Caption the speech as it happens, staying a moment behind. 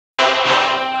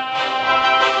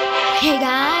Hey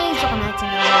guys, welcome back to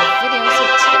another video.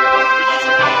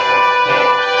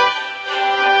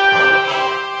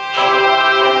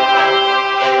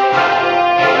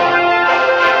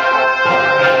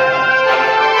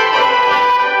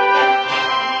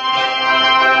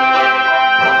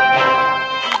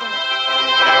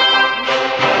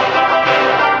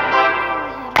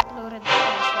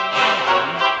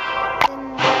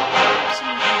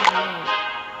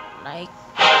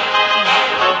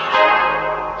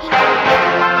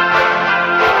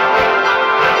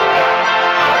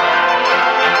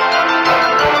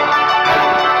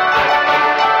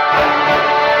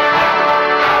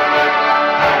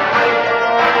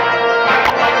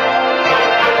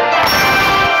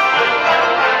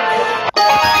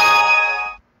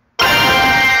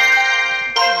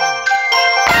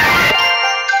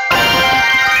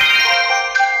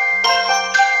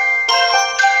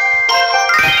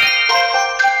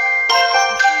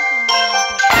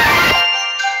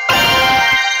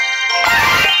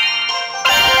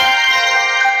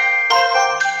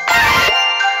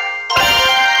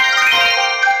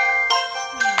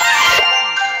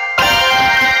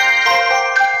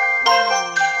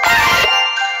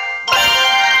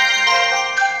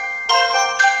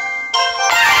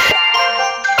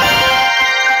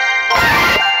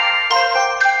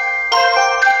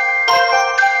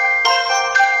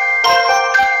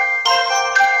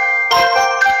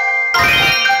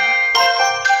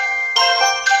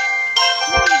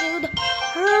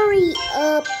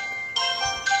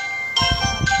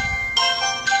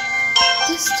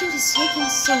 This dude is taking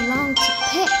so long to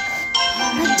pick.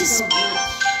 I just...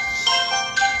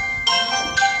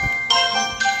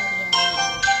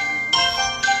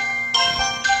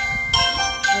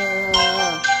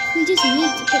 we just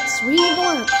need to get 3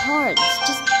 more cards.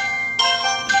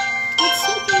 It's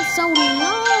taking so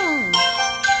long.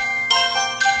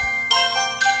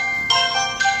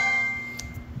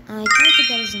 I tried to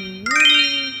get as many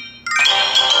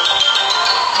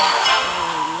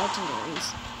legendaries.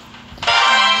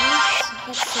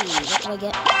 Let's see, what do I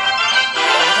get?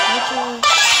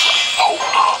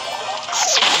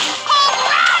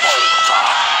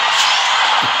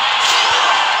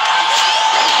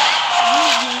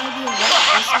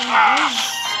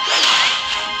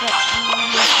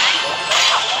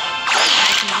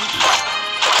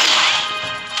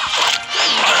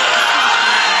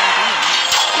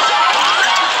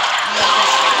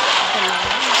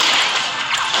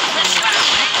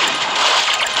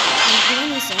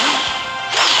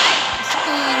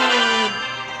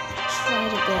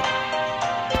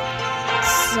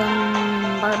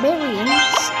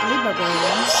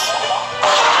 Barbarians.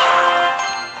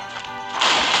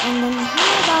 And then how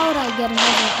about I get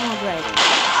another hog rider?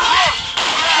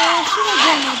 Or should I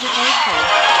get a magic archer?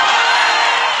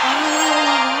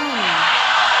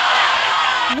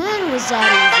 Man, was that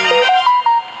easy.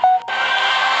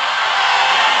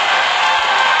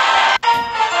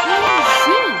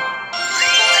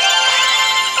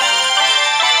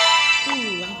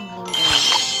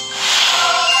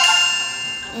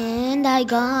 And I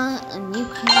got a new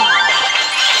camera.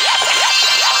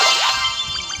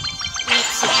 Let's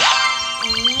see.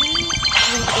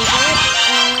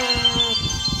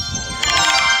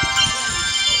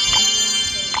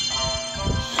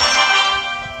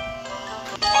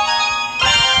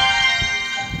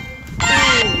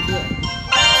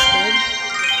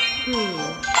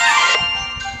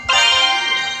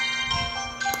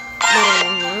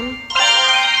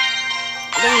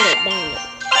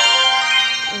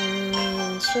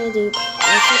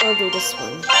 I think I'll do this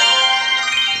one.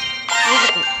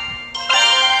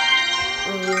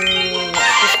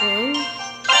 This one.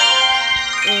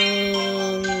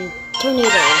 And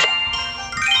tornado.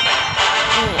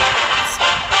 Alright,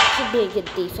 should be a good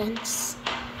defense.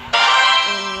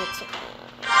 And let's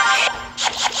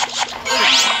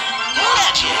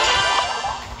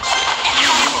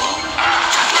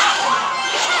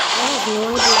I have no idea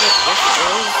what this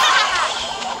is.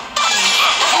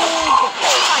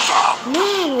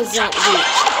 Man, was that weak.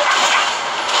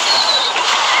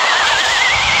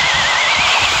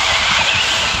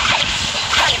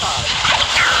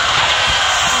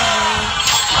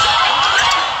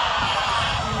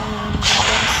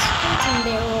 Skeleton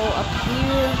barrel up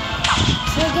here.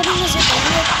 Should I get him as a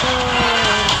bandit or...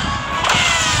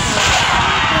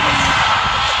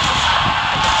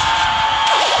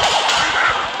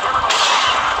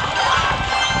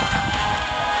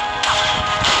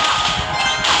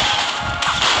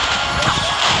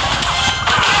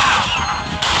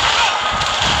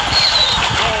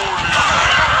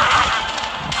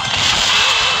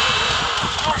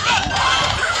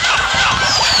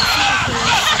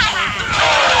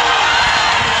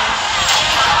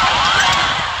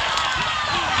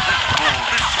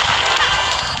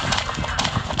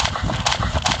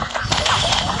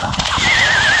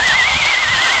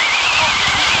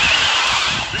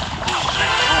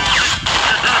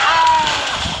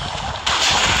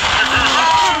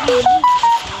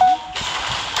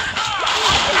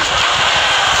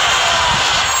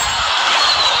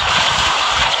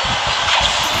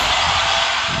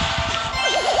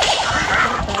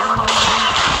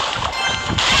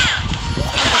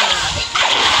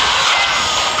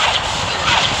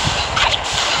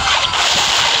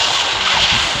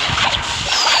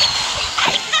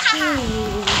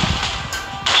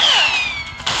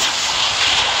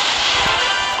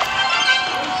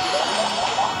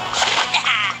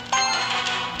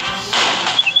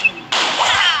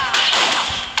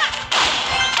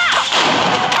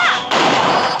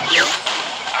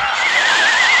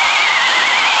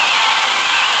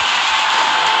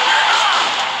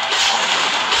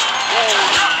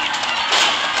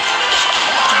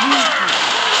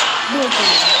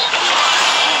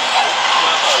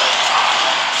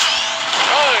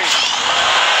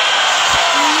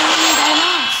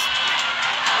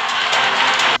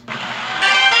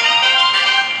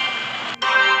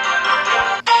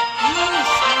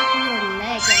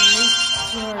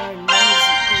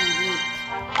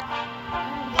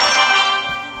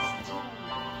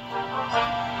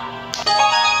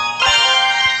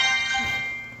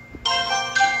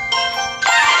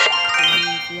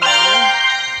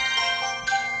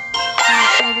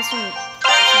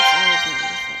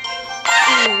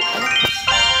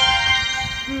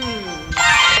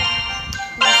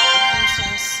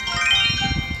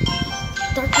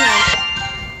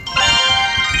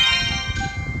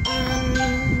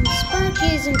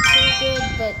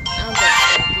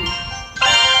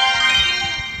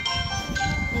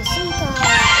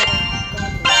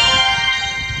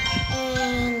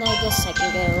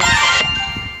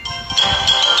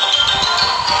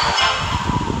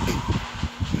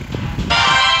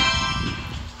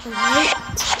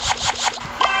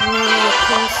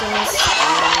 courses.